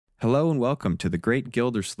Hello and welcome to The Great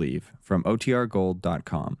Gildersleeve from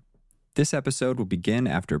OTRGold.com. This episode will begin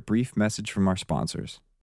after a brief message from our sponsors.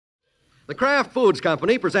 The Kraft Foods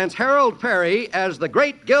Company presents Harold Perry as the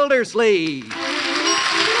Great Gildersleeve.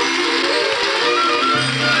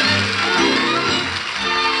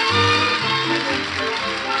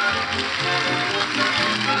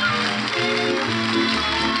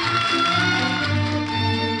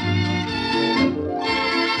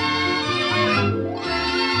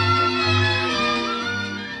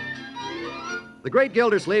 The Great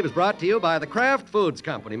Gildersleeve is brought to you by the Kraft Foods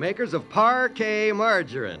Company, makers of Parquet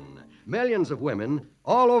margarine. Millions of women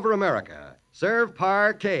all over America serve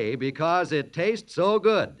Parquet because it tastes so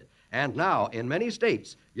good. And now, in many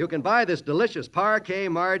states, you can buy this delicious Parquet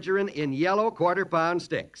margarine in yellow quarter-pound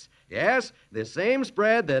sticks. Yes, this same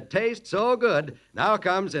spread that tastes so good now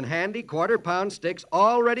comes in handy quarter-pound sticks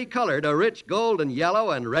already colored a rich golden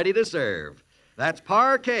yellow and ready to serve. That's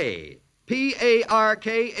Parquet,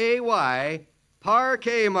 P-A-R-K-A-Y,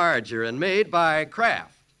 Parquet margarine made by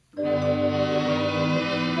Kraft.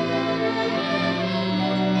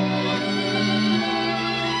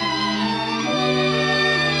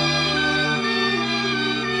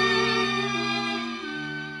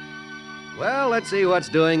 Well, let's see what's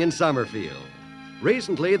doing in Summerfield.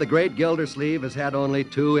 Recently, the Great Gildersleeve has had only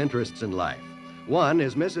two interests in life. One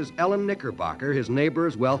is Mrs. Ellen Knickerbocker, his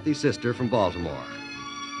neighbor's wealthy sister from Baltimore.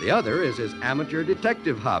 The other is his amateur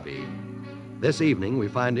detective hobby. This evening, we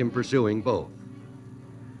find him pursuing both.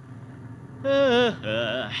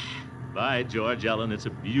 By George, Ellen, it's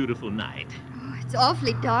a beautiful night. Oh, it's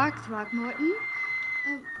awfully dark, Throckmorton.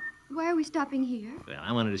 Why are we stopping here? Well,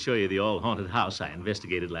 I wanted to show you the old haunted house I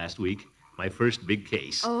investigated last week. My first big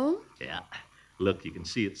case. Oh? Yeah. Look, you can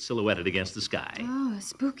see it silhouetted against the sky. Oh,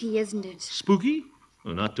 spooky, isn't it? Spooky?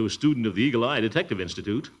 Well, not to a student of the Eagle Eye Detective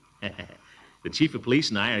Institute. The chief of police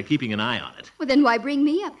and I are keeping an eye on it. Well, then why bring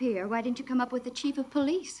me up here? Why didn't you come up with the chief of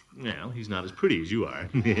police? Well, he's not as pretty as you are.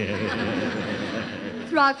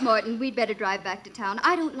 Throckmorton, we'd better drive back to town.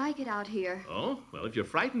 I don't like it out here. Oh? Well, if you're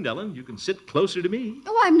frightened, Ellen, you can sit closer to me.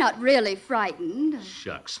 Oh, I'm not really frightened.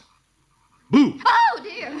 Shucks. Boo! Oh,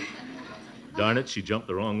 dear. Darn it, she jumped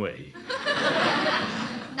the wrong way.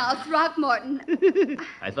 Now, Throckmorton.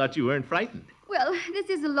 I thought you weren't frightened. Well, this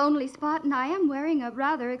is a lonely spot, and I am wearing a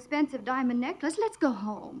rather expensive diamond necklace. Let's go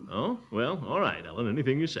home. Oh? Well, all right, Ellen,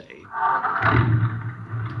 anything you say.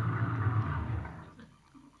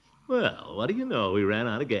 Well, what do you know? We ran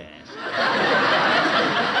out of gas.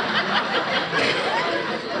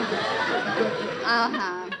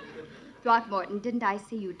 Uh-huh. Throckmorton, didn't I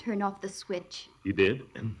see you turn off the switch? You did?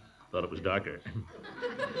 Thought it was darker.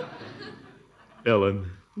 Ellen.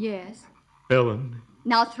 Yes. Ellen.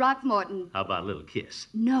 Now, Throckmorton. How about a little kiss?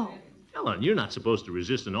 No. Ellen, you're not supposed to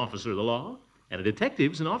resist an officer of the law. And a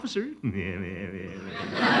detective's an officer.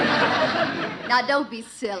 Now, don't be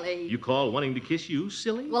silly. You call wanting to kiss you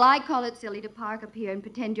silly? Well, I call it silly to park up here and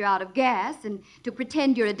pretend you're out of gas and to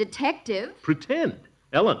pretend you're a detective. Pretend?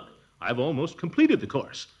 Ellen, I've almost completed the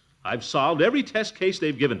course. I've solved every test case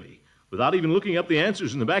they've given me without even looking up the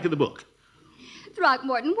answers in the back of the book.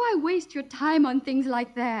 Throckmorton, why waste your time on things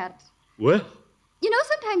like that? Well? You know,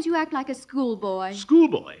 sometimes you act like a schoolboy.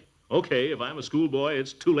 Schoolboy? Okay, if I'm a schoolboy,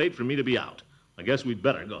 it's too late for me to be out. I guess we'd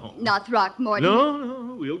better go home. Now, Throckmorton.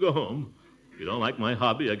 No, we'll go home. If you don't like my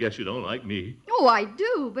hobby, I guess you don't like me. Oh, I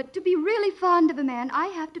do, but to be really fond of a man, I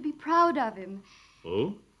have to be proud of him.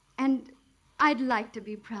 Oh? And I'd like to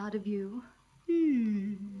be proud of you.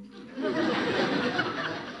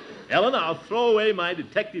 Ellen, I'll throw away my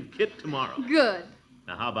detective kit tomorrow. Good.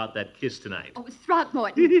 Now, how about that kiss tonight? Oh,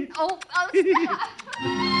 Throckmorton. oh, stop.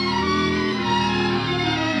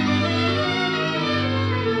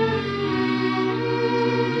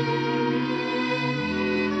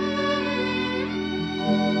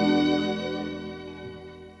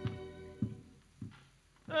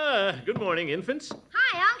 Good morning, infants.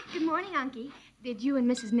 Hi, Unc. Good morning, Unky. Did you and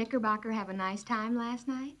Mrs. Knickerbocker have a nice time last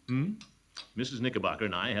night? Mrs. Knickerbocker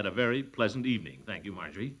and I had a very pleasant evening. Thank you,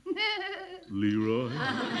 Marjorie. Leroy.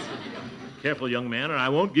 Careful, young man, or I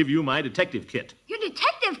won't give you my detective kit. Your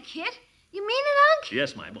detective kit? You mean it, Unc?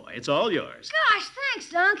 Yes, my boy. It's all yours. Gosh,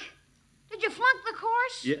 thanks, Unc. Did you flunk the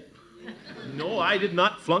course? Yeah. No, I did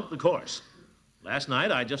not flunk the course. Last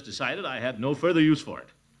night, I just decided I had no further use for it.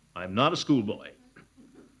 I'm not a schoolboy.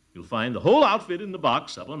 You'll find the whole outfit in the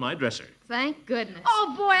box up on my dresser. Thank goodness.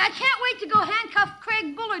 Oh, boy, I can't wait to go handcuff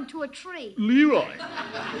Craig Bullard to a tree. Leroy.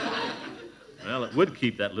 Well, it would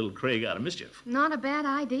keep that little Craig out of mischief. Not a bad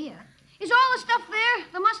idea. Is all the stuff there?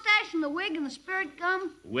 The mustache and the wig and the spirit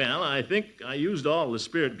gum? Well, I think I used all the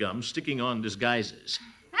spirit gum sticking on disguises.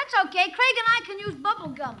 That's okay. Craig and I can use bubble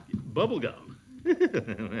gum. Bubble gum. Morning,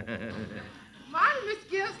 Miss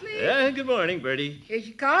Gildersleeve. Yeah, good morning, Bertie. Here's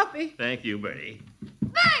your coffee. Thank you, Bertie.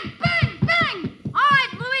 Bang, bang, bang! All right,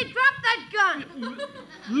 Louie, drop that gun.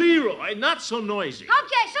 Leroy, not so noisy.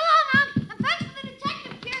 Okay, so long, Unc. And thanks for the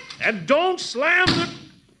detective kit. And don't slam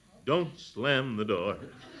the door.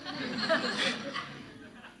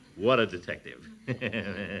 What a detective.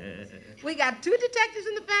 We got 2 detectives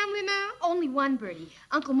in the family now? Only one, Bertie.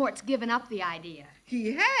 Uncle Mort's given up the idea.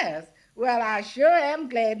 He has. Well, I sure am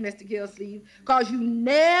glad, Mr. Gildersleeve, because you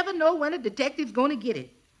never know when a detective's going to get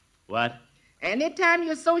it. What? Anytime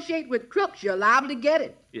you associate with crooks, you're liable to get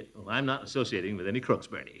it. Yeah, well, I'm not associating with any crooks,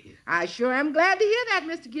 Bertie. I sure am glad to hear that,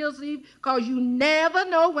 Mr. Gildersleeve, because you never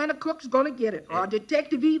know when a crook's going to get it, or a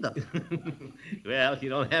detective either. Well, you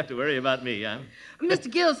don't have to worry about me.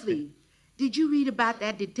 Mr. Gildersleeve, did you read about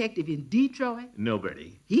that detective in Detroit? No,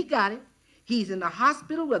 Bertie. He got it. He's in the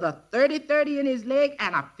hospital with a 30-30 in his leg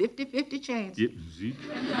and a 50-50 chance. Yeah, see?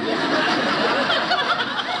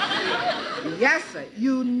 Yes, sir.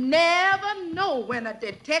 You never know when a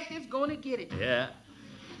detective's going to get it. Yeah.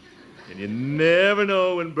 And you never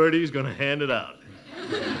know when Bertie's going to hand it out.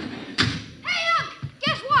 Hey, Unc,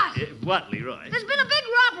 guess what? What, Leroy? There's been a big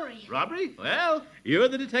robbery. Robbery? Well, you're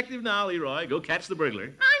the detective now, Leroy. Go catch the burglar. I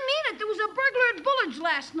mean it. There was a burglar at Bullard's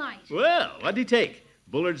last night. Well, what'd he take?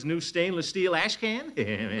 Bullard's new stainless steel ash can?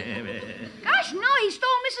 Gosh, no, he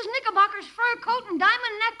stole Mrs. Knickerbocker's fur coat and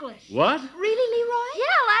diamond necklace. What? Really, Leroy?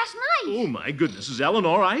 Yeah, last night. Oh, my goodness. Is Ellen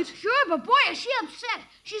all right? Sure, but boy, is she upset.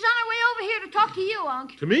 She's on her way over here to talk to you,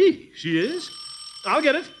 Unc. To me? She is? I'll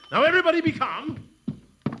get it. Now, everybody be calm.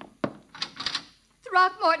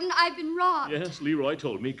 Throckmorton, I've been robbed. Yes, Leroy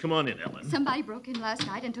told me. Come on in, Ellen. Somebody broke in last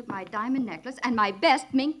night and took my diamond necklace and my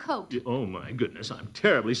best mink coat. Oh, my goodness. I'm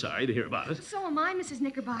terribly sorry to hear about it. So am I, Mrs.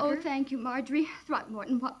 Knickerbocker. Oh, thank you, Marjorie.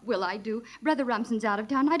 Throckmorton, what will I do? Brother Rumson's out of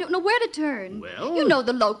town. I don't know where to turn. Well... You know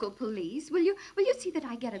the local police. Will you see that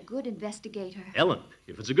I get a good investigator? Ellen,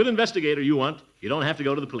 if it's a good investigator you want, you don't have to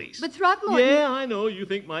go to the police. But Throckmorton... Yeah, I know you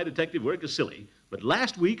think my detective work is silly, but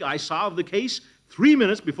last week I solved the case 3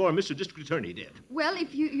 minutes before Mr. District Attorney did. Well,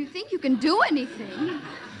 if you think you can do anything...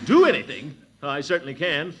 Do anything? I certainly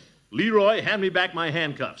can. Leroy, hand me back my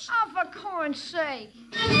handcuffs. Oh, for corn's sake.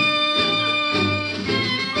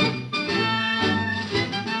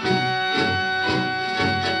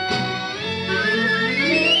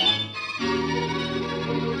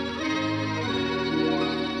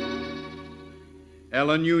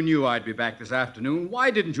 Ellen, you knew I'd be back this afternoon.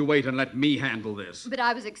 Why didn't you wait and let me handle this? But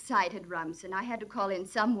I was excited, Rumson. I had to call in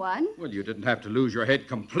someone. Well, you didn't have to lose your head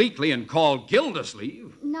completely and call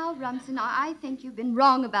Gildersleeve. Now, Rumson, I think you've been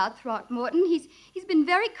wrong about Throckmorton. He's been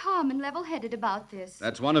very calm and level-headed about this.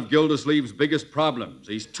 That's one of Gildersleeve's biggest problems.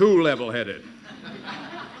 He's too level-headed.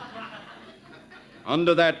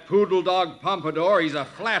 Under that poodle dog pompadour, he's a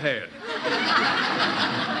flathead.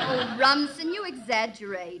 Oh, Rumson, you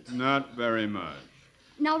exaggerate. Not very much.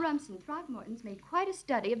 Now, Rumson, Throckmorton's made quite a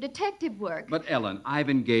study of detective work. But, Ellen, I've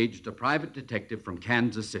engaged a private detective from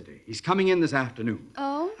Kansas City. He's coming in this afternoon.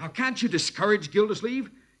 Oh? Now, can't you discourage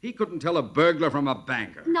Gildersleeve? He couldn't tell a burglar from a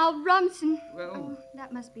banker. Now, Rumson... Well... Oh,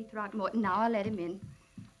 that must be Throckmorton. Now, I'll let him in.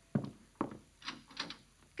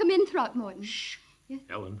 Come in, Throckmorton. Shh. Yes?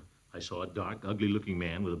 Ellen, I saw a dark, ugly-looking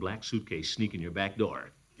man with a black suitcase sneak in your back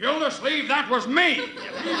door. Gildersleeve, that was me!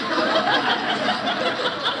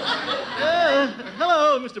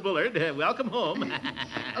 Hello, Mr. Bullard. Welcome home.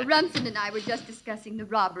 Rumson and I were just discussing the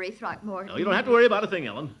robbery, Throckmorton. No, you don't have to worry about a thing,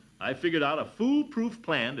 Ellen. I figured out a foolproof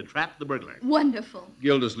plan to trap the burglar. Wonderful.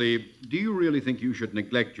 Gildersleeve, do you really think you should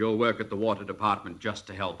neglect your work at the water department just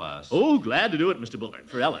to help us? Oh, glad to do it, Mr. Bullard,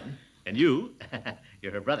 for Ellen. And you,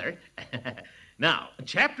 you're her brother. Now,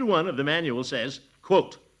 Chapter 1 of the manual says,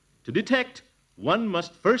 quote, to detect, one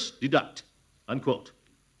must first deduct, unquote.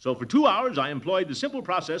 So for 2 hours, I employed the simple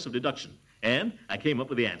process of deduction, and I came up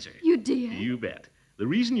with the answer. You did? You bet. The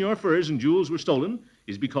reason your furs and jewels were stolen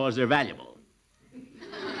is because they're valuable.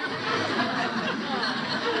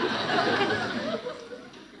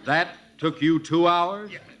 That took you 2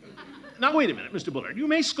 hours? Yeah. Now, wait a minute, Mr. Bullard. You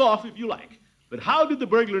may scoff if you like, but how did the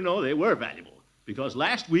burglar know they were valuable? Because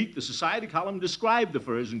last week, the society column described the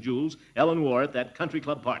furs and jewels Ellen wore at that country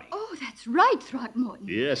club party. Oh, that's right, Throckmorton.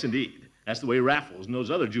 Yes, indeed. That's the way Raffles and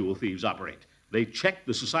those other jewel thieves operate. They check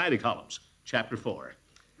the society columns. Chapter 4.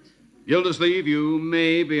 Gildersleeve, you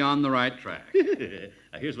may be on the right track.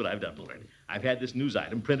 Now, here's what I've done, Bullard. I've had this news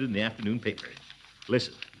item printed in the afternoon paper.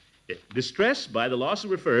 Listen. Distressed by the loss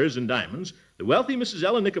of her furs and diamonds, the wealthy Mrs.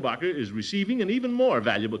 Ellen Knickerbocker is receiving an even more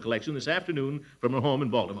valuable collection this afternoon from her home in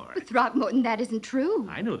Baltimore. But Throckmorton, that isn't true.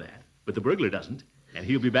 I know that, but the burglar doesn't. And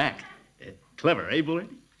he'll be back. Clever, eh, Bullard?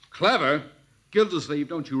 Clever? Gildersleeve,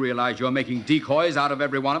 don't you realize you're making decoys out of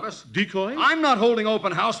every one of us? Decoy? I'm not holding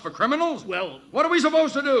open house for criminals. Well... What are we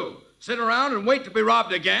supposed to do? Sit around and wait to be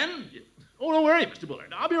robbed again? Oh, don't worry, Mr.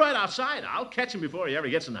 Bullard. I'll be right outside. I'll catch him before he ever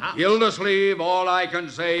gets in the house. Gildersleeve, all I can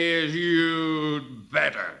say is you'd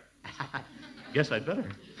better. Guess I'd better.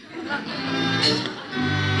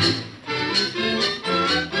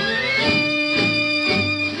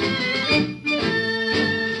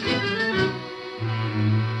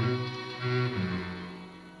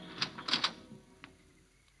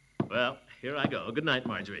 Well, here I go. Good night,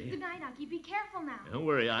 Marjorie. Good night, Unky. Be careful now. Don't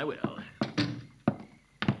worry, I will. Hey,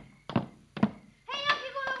 Unc,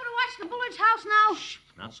 you going over to watch the Bullard's house now? Shh,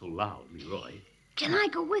 not so loud, Leroy. Can I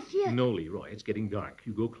go with you? No, Leroy, it's getting dark.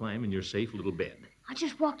 You go climb in your safe little bed. I'll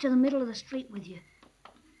just walk to the middle of the street with you.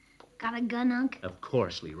 Got a gun, Unc? Of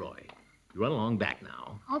course, Leroy. You run along back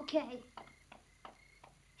now. Okay.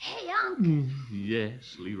 Hey, Unc.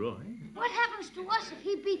 Yes, Leroy. What happens to us if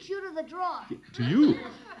he beats you to the draw? To you?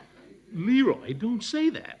 Leroy, don't say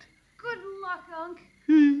that. Good luck, Unc.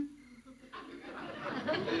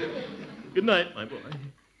 Good night, my boy.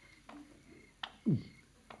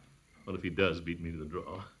 What if he does beat me to the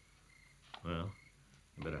draw? Well,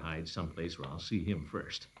 I better hide someplace where I'll see him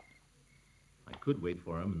first. I could wait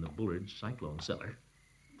for him in the Bullard cyclone cellar.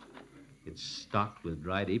 It's stocked with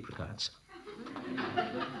dried apricots.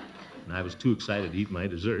 And I was too excited to eat my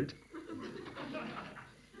dessert.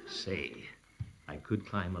 Say, I could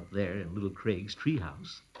climb up there in little Craig's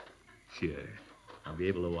treehouse. Sure, I'll be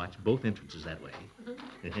able to watch both entrances that way.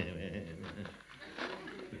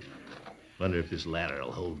 Wonder if this ladder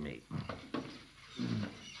will hold me.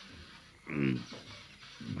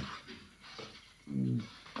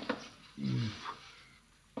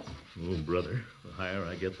 Oh, brother, the higher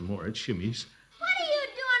I get, the more it shimmies. What are you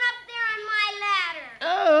doing up there on my ladder?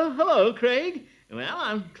 Oh, hello, Craig. Well,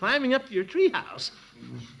 I'm climbing up to your treehouse.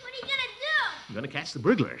 What are you gonna do? I'm going to catch the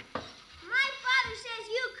burglar. My father says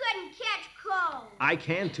you couldn't catch cold. I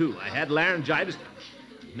can, too. I had laryngitis.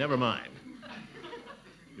 Never mind.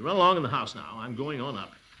 You run along in the house now. I'm going on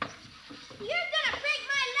up. You're gonna break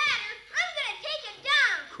my ladder. I'm gonna take it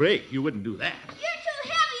down. Craig, you wouldn't do that. You're too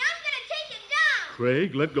heavy. I'm gonna take it down.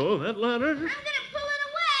 Craig, let go of that ladder. I'm gonna pull it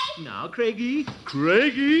away. Now, Craigie.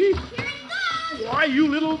 Craigie. Here it goes. Why, you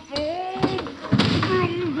little fool.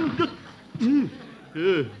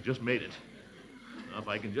 Just made it. Now, if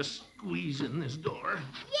I can just squeeze in this door. Yeah.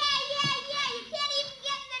 You can't even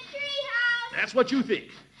get in the treehouse. That's what you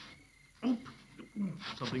think. Oop.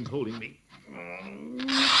 Something's holding me.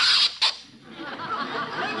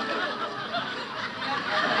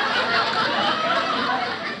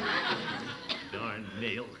 Darn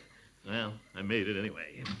nail. Well, I made it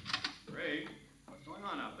anyway. Craig, what's going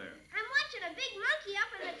on out there? I'm watching a big monkey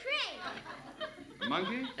up in the tree. The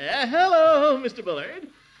monkey? Hello, Mr. Bullard.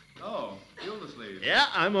 Oh, Gildersleeve. Yeah,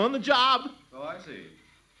 I'm on the job. Oh, I see.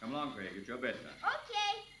 Come along, Craig. It's your bedtime.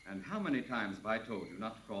 Okay. And how many times have I told you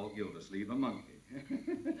not to call Gildersleeve a monkey?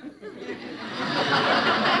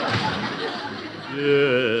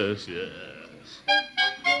 Yes.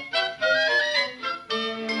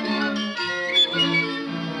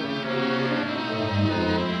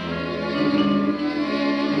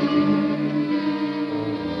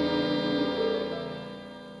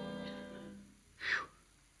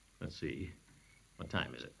 Let's see. What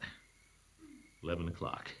time is it? 11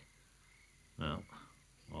 o'clock. Well,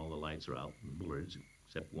 all the lights are out in the Bullards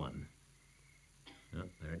except one. Oh,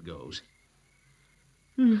 there it goes.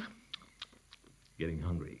 Getting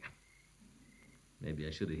hungry. Maybe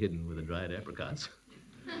I should have hidden with the dried apricots.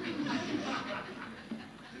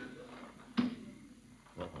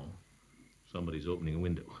 Uh-oh. Somebody's opening a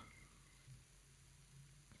window.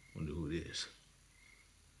 Wonder who it is.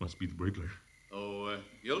 Must be the burglar. Oh,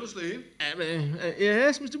 Gildersleeve.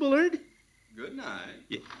 Yes, Mr. Bullard? Good night.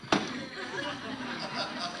 Yeah.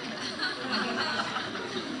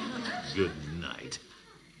 Good night.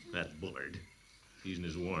 That Bullard. He's in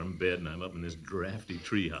his warm bed, and I'm up in this drafty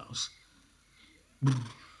treehouse.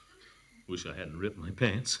 Wish I hadn't ripped my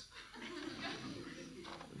pants.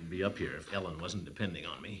 Wouldn't be up here if Ellen wasn't depending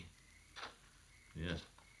on me. Yes.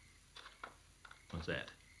 What's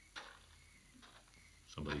that?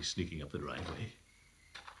 Somebody's sneaking up the driveway.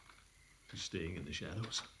 He's staying in the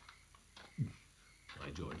shadows.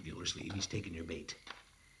 By George Gildersleeve, he's taking your bait.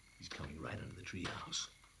 He's coming right under the treehouse.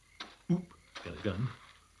 Oop, got a gun?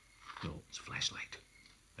 No, it's a flashlight,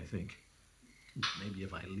 I think. Maybe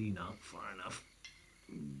if I lean out far enough.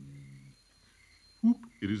 Oop,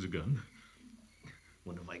 it is a gun.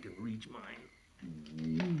 Wonder if I can reach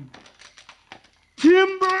mine.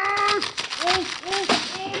 Timber!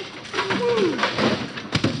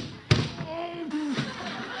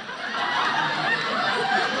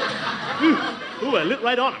 Ooh, I lit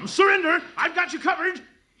right on him. Surrender! I've got you covered.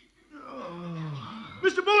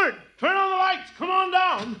 Mr. Bullard, turn on the lights. Come on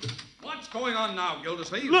down. What's going on now,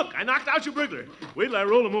 Gildersleeve? Look, I knocked out your burglar. Wait till I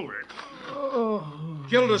roll him over.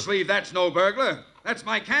 Gildersleeve, that's no burglar. That's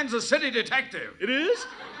my Kansas City detective. It is?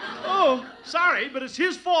 Oh, sorry, but it's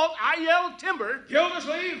his fault. I yelled timber.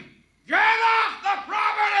 Gildersleeve, get off the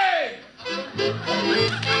property!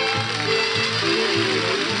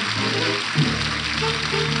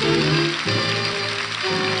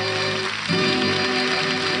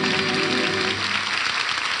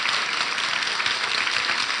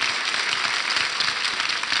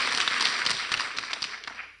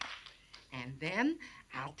 And then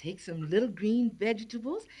I'll take some little green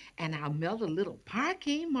vegetables and I'll melt a little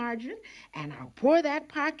parquet margarine and I'll pour that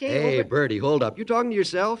parquet Hey, over... Bertie, hold up. You talking to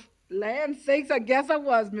yourself? Land sakes, I guess I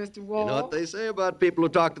was, Mr. Wall. You know what they say about people who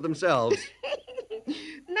talk to themselves.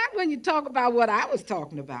 Not when you talk about what I was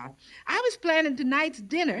talking about. I was planning tonight's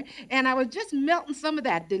dinner, and I was just melting some of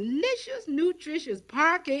that delicious, nutritious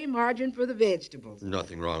parquet margarine for the vegetables.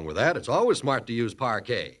 Nothing wrong with that. It's always smart to use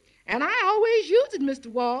parquet. And I always use it, Mr.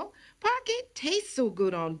 Wall. Parquet tastes so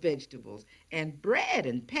good on vegetables, and bread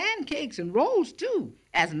and pancakes and rolls, too,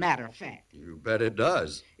 as a matter of fact. You bet it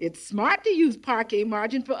does. It's smart to use parquet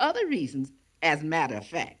margarine for other reasons, as a matter of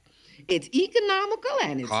fact. It's economical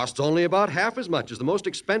and Costs only about half as much as the most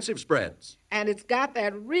expensive spreads. And it's got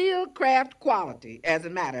that real craft quality, as a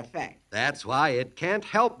matter of fact. That's why it can't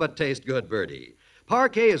help but taste good, Bertie.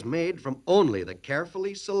 Parquet is made from only the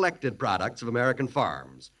carefully selected products of American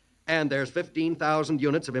farms. And there's 15,000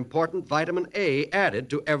 units of important vitamin A added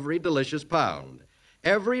to every delicious pound.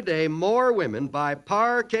 Every day, more women buy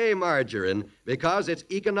parquet margarine because it's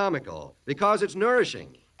economical, because it's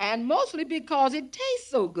nourishing. And mostly because it tastes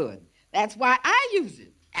so good. That's why I use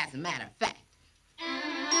it, as a matter of fact.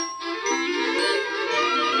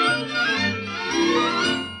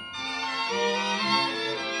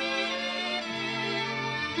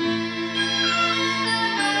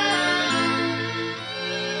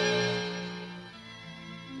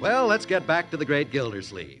 Well, let's get back to the great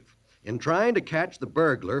Gildersleeve. In trying to catch the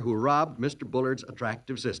burglar who robbed Mr. Bullard's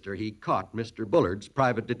attractive sister, he caught Mr. Bullard's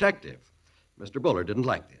private detective. Mr. Bullard didn't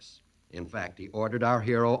like this. In fact, he ordered our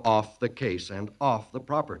hero off the case and off the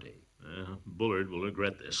property. Bullard will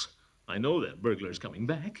regret this. I know that burglar's coming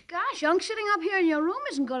back. Gosh, Unc, sitting up here in your room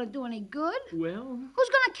isn't going to do any good. Well, Who's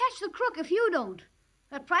going to catch the crook if you don't?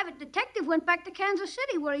 That private detective went back to Kansas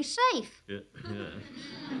City where he's safe. yeah.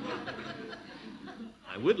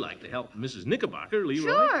 I would like to help Mrs. Knickerbocker,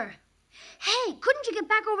 Leroy. Sure. Hey, couldn't you get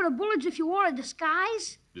back over to Bullard's if you wore a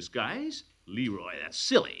disguise? Disguise? Leroy, that's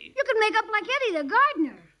silly. You could make up like Eddie the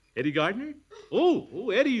gardener. Eddie Gardner? Oh,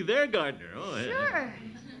 Eddie, their gardener. Oh, Sure.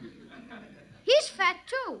 He's fat,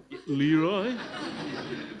 too. Leroy?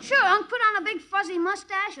 Sure, Unc, put on a big fuzzy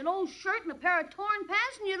mustache, an old shirt, and a pair of torn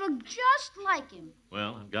pants, and you look just like him.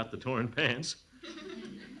 Well, I've got the torn pants.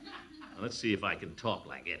 Now, let's see if I can talk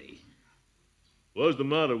like Eddie. What's the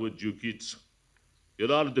matter with you kids?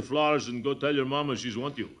 Get out of the flowers and go tell your mama she's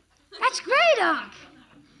want you. That's great, Unc.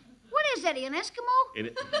 What is Eddie, an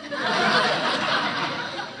Eskimo?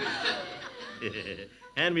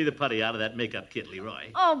 Hand me the putty out of that makeup kit,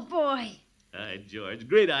 Leroy. Oh, boy. George,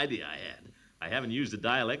 great idea I had. I haven't used the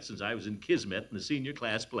dialect since I was in Kismet in the senior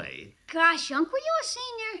class play. Gosh, Unc, were you a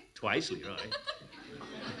senior? Twice, Leroy.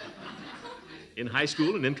 In high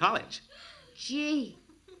school and in college. Gee.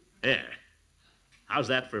 There. How's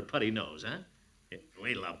that for a putty nose, huh?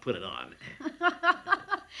 Wait till I'll put it on.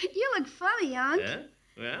 You look funny, Unc. Yeah?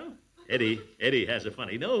 Well, Eddie has a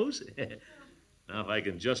funny nose. Now, if I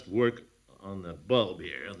can just work on the bulb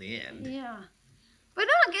here on the end. Yeah. But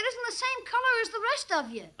Unc, it isn't the same color as the rest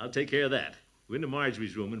of you. I'll take care of that. Go into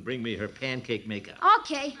Marjorie's room and bring me her pancake makeup.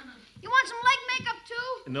 Okay. You want some leg makeup,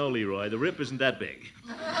 too? No, Leroy, the rip isn't that big.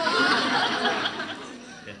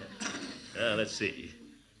 Let's see.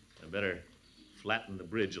 I better flatten the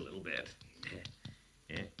bridge a little bit.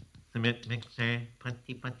 Uncle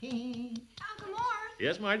Mort.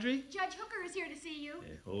 Yes, Marjorie? Judge Hooker is here to see you.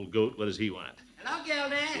 Old goat, what does he want? Hello,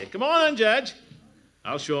 Gildy. Come on, Judge.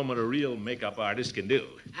 I'll show him what a real makeup artist can do.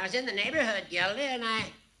 I was in the neighborhood, Gildy, and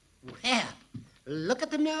well, look at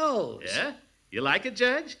the nose. Yeah? You like it,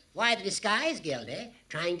 Judge? Why the disguise, Gildy?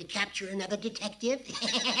 Trying to capture another detective?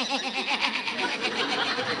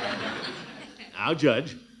 Now,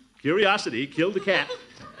 Judge, curiosity killed the cat.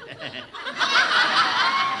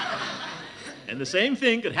 And the same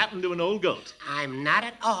thing could happen to an old goat. I'm not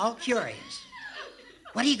at all curious.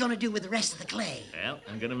 What are you going to do with the rest of the clay? Well,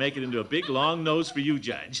 I'm going to make it into a big, long nose for you,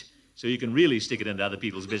 Judge, so you can really stick it into other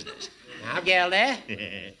people's business. Now, Gilda.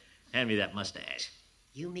 Hand me that mustache.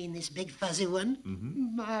 You mean this big fuzzy one?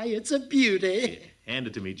 Mm-hmm. My, it's a beauty. Yeah, hand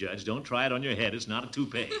it to me, Judge. Don't try it on your head. It's not a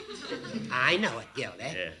toupee. I know it, Gilda.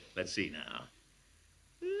 Yeah, let's see now.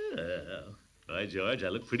 By George, I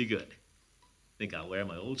look pretty good. Think I'll wear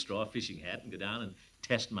my old straw fishing hat and go down and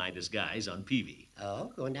test my disguise on Peavy.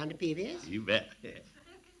 Oh, going down to Peavy's? You bet.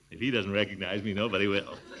 If he doesn't recognize me, nobody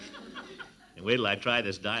will. And wait till I try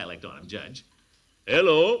this dialect on him, Judge.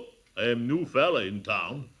 Hello, I am new fella in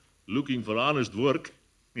town, looking for honest work.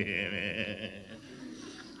 What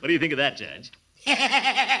do you think of that, Judge?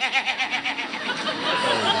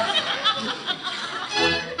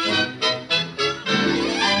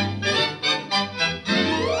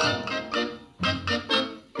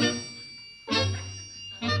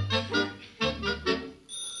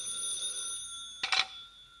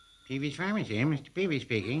 Peavy's Pharmacy, Mr. Peavy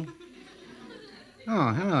speaking.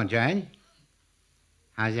 Oh, hello, Judge.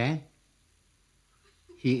 How's that?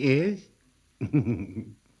 He is?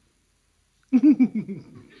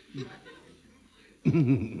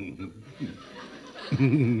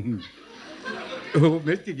 Oh,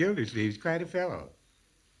 Mr. Gildersleeve's quite a fellow.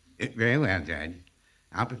 Very well, Judge.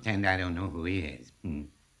 I'll pretend I don't know who he is.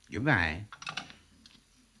 Goodbye.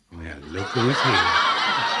 Well, look who's here.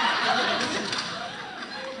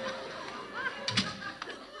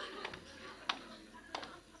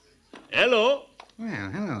 Hello.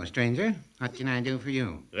 Well, hello, stranger. What can I do for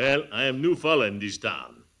you? Well, I am new fella in this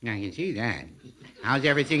town. I can see that. How's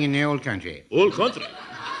everything in the old country? Old country.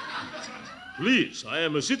 Please, I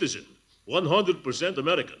am a citizen, 100%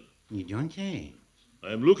 American. You don't say.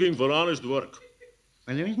 I am looking for honest work.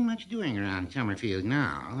 Well, there isn't much doing around Summerfield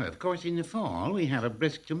now. Of course, in the fall, we have a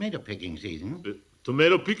brisk tomato picking season.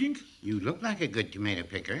 Tomato picking? You look like a good tomato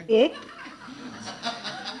picker. Oh.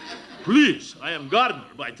 Please, I am gardener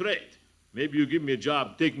by trade. Maybe you give me a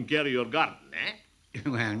job taking care of your garden, eh?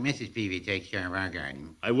 Well, Mrs. Peavy takes care of our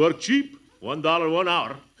garden. I work cheap, $1 1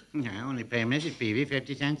 hour. I only pay Mrs. Peavy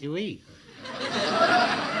 50 cents a week.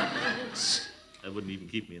 That wouldn't even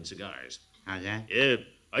keep me in cigars. How's that? Yeah,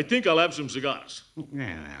 I think I'll have some cigars.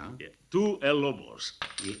 Well. Yeah, 2 El Lobos.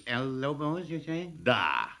 The El Lobos, you say?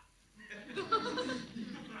 Da.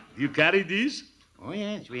 You carry these? Oh,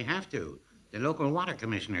 yes, we have to. The local water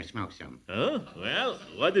commissioner smokes them. Huh? Well,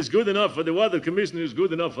 what is good enough for the water commissioner is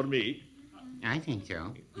good enough for me. I think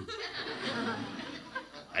so.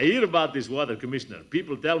 I hear about this water commissioner.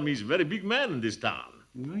 People tell me he's a very big man in this town.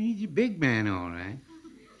 Well, he's a big man, all right.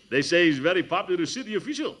 They say he's a very popular city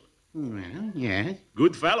official. Well, yes.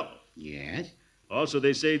 Good fellow. Yes. Also,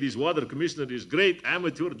 they say this water commissioner is great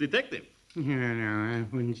amateur detective. No, I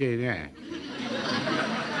wouldn't say that.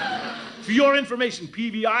 For your information,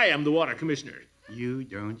 Peavy, I am the water commissioner. You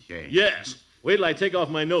don't say. Yes. Wait till I take off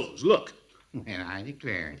my nose. Look. Well, I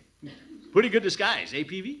declare. Pretty good disguise, eh,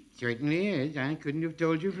 Peavy? Certainly is. I couldn't have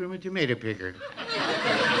told you from a tomato picker.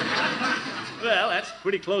 Well, that's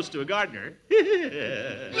pretty close to a gardener.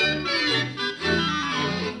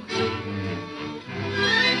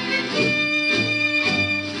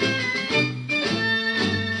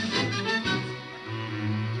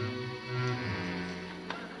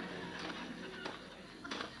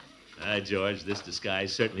 George, this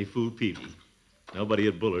disguise certainly fooled Peavy. Nobody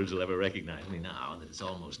at Bullard's will ever recognize me now that it's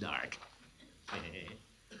almost dark.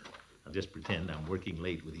 I'll just pretend I'm working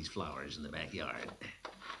late with these flowers in the backyard.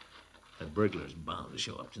 That burglar's bound to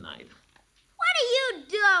show up tonight. What are you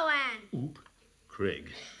doing? Oop.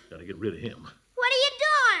 Craig. Gotta get rid of him. What are you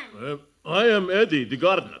doing? I am Eddie, the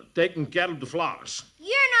gardener, taking care of the flowers. You're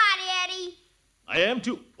not Eddie. I am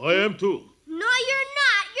too. I am too. No, you're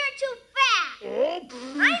not. You're too fat. Oh.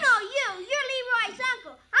 I know you. You're Leroy's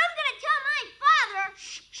uncle. I'm going to tell my father.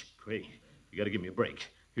 Shh, Craig. You gotta give me a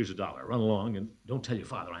break. Here's $1. Run along and don't tell your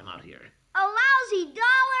father I'm out here. A lousy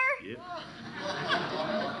dollar?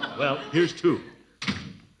 Yeah. Well, here's 2.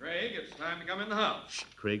 Craig, it's time to come in the house. Shh,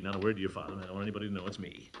 Craig, not a word to your father. I don't want anybody to know it's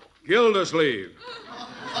me. Gildersleeve.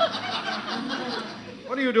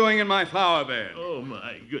 What are you doing in my flower bed? Oh,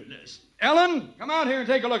 my goodness. Ellen, come out here and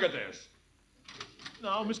take a look at this.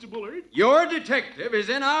 Now, Mr. Bullard. Your detective is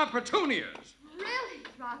in our petunias. Really,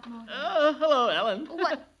 Throckmorton? Hello, Ellen.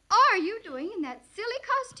 What are you doing in that silly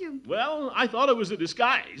costume? Well, I thought it was a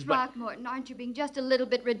disguise, but... Throckmorton, aren't you being just a little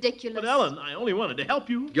bit ridiculous? But, Ellen, I only wanted to help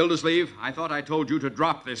you. Gildersleeve, I thought I told you to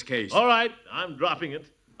drop this case. All right, I'm dropping it.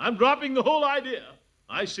 I'm dropping the whole idea.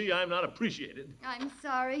 I see I'm not appreciated. I'm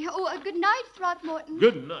sorry. Oh, good night, Throckmorton.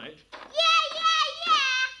 Good night.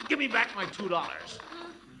 Yeah. Give me back my $2.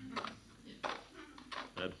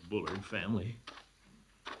 That Bullard family.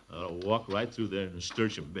 I'll walk right through there and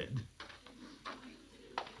search a bed.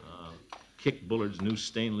 Kick Bullard's new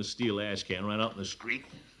stainless steel ash can right out in the street.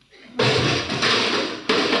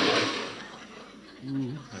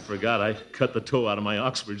 I forgot I cut the toe out of my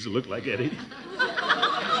Oxfords to look like Eddie.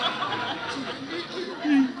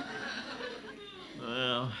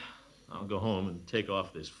 Well, I'll go home and take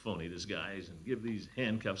off this phony disguise and give these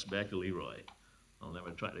handcuffs back to Leroy. I'll never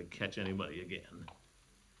try to catch anybody again.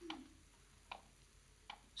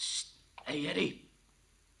 Shh. Hey, Eddie.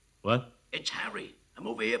 What? It's Harry. I'm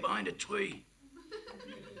over here behind a tree.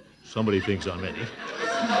 Somebody thinks I'm Eddie.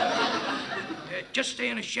 Just stay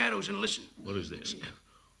in the shadows and listen. What is this?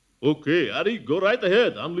 Okay, Eddie, go right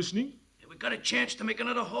ahead. I'm listening. We got a chance to make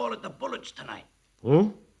another haul at the Bullets tonight.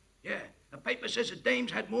 Oh? Yeah, the paper says the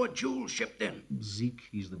dames had more jewels shipped in. Zeke,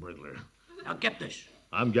 he's the burglar. Now get this.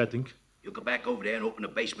 I'm getting. You go back over there and open the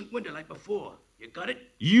basement window like before. You got it?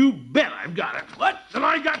 You bet I've got it. What? Then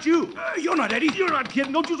I got you. You're not Eddie. You're not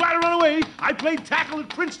kidding. Don't you try to run away. I played tackle at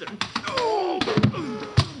Princeton. Oh!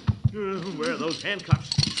 Where are those handcuffs?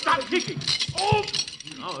 Stop kicking. Oh!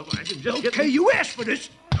 Now, if I can just get... Okay, you asked for this.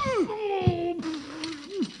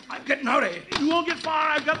 I'm getting out of here. You won't get far.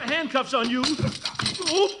 I've got the handcuffs on you.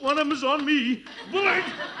 Oh, one of them is on me. Bullard,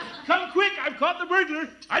 come quick. I've caught the burglar.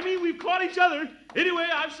 I mean, we've caught each other. Anyway,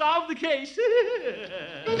 I've solved the case.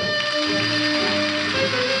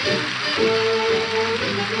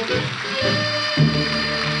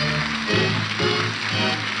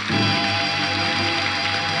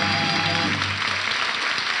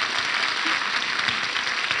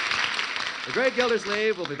 The great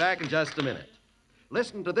Gildersleeve will be back in just a minute.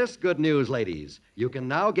 Listen to this good news, ladies. You can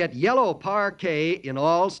now get yellow parquet in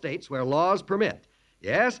all states where laws permit.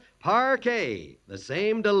 Yes, parquet, the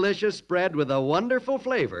same delicious spread with a wonderful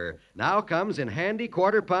flavor, now comes in handy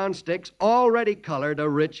quarter-pound sticks already colored a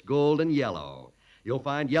rich golden yellow. You'll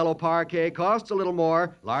find yellow parquet costs a little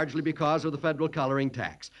more, largely because of the federal coloring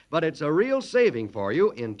tax. But it's a real saving for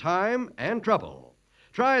you in time and trouble.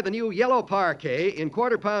 Try the new yellow parquet in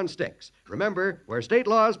quarter-pound sticks. Remember, where state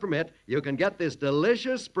laws permit, you can get this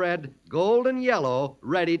delicious spread, golden yellow,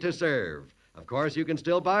 ready to serve. Of course, you can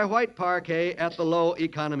still buy white parquet at the low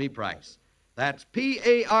economy price. That's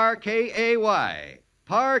Parkay,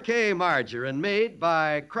 parquet margarine made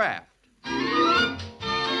by Kraft.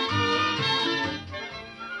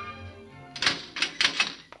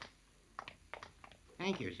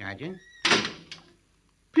 Thank you, Sergeant.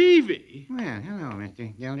 Peavy. Well, hello,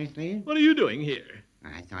 Mr. Gildersleeve. What are you doing here?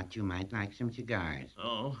 I thought you might like some cigars.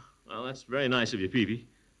 Oh, well, that's very nice of you, Peavy.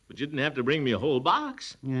 But you didn't have to bring me a whole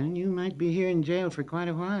box. Yeah, you might be here in jail for quite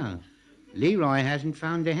a while. Leroy hasn't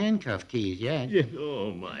found the handcuff keys yet. Yeah.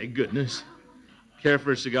 Oh, my goodness. Care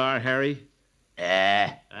for a cigar, Harry?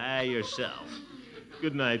 Yourself.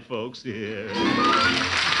 Good night, folks. Yeah.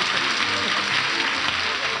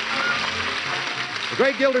 The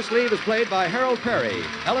Great Gildersleeve is played by Harold Perry,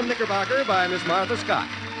 Ellen Knickerbocker by Miss Martha Scott.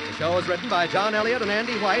 The show is written by John Elliott and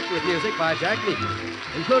Andy White with music by Jack Meakin.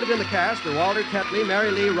 Included in the cast are Walter Tetley,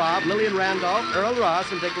 Mary Lee Robb, Lillian Randolph, Earl Ross,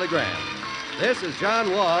 and Dick LeGrand. This is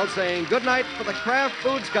John Wall saying good night for the Kraft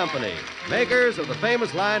Foods Company, makers of the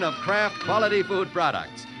famous line of Kraft quality food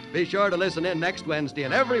products. Be sure to listen in next Wednesday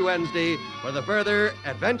and every Wednesday for the further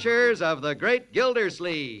adventures of the Great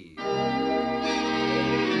Gildersleeve.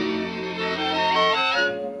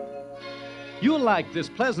 You'll like this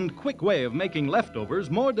pleasant, quick way of making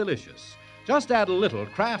leftovers more delicious. Just add a little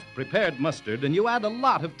Kraft prepared mustard and you add a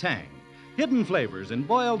lot of tang. Hidden flavors in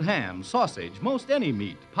boiled ham, sausage, most any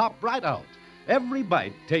meat pop right out. Every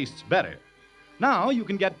bite tastes better. Now you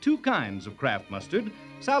can get two kinds of Kraft mustard: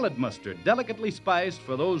 salad mustard, delicately spiced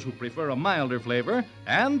for those who prefer a milder flavor,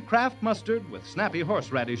 and Kraft mustard with snappy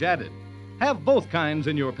horseradish added. Have both kinds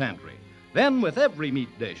in your pantry. Then with every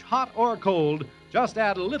meat dish, hot or cold, just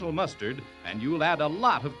add a little mustard and you'll add a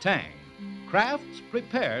lot of tang. Kraft's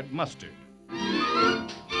prepared mustard.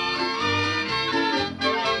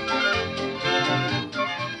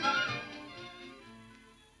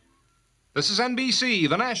 This is NBC,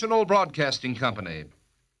 the national broadcasting company.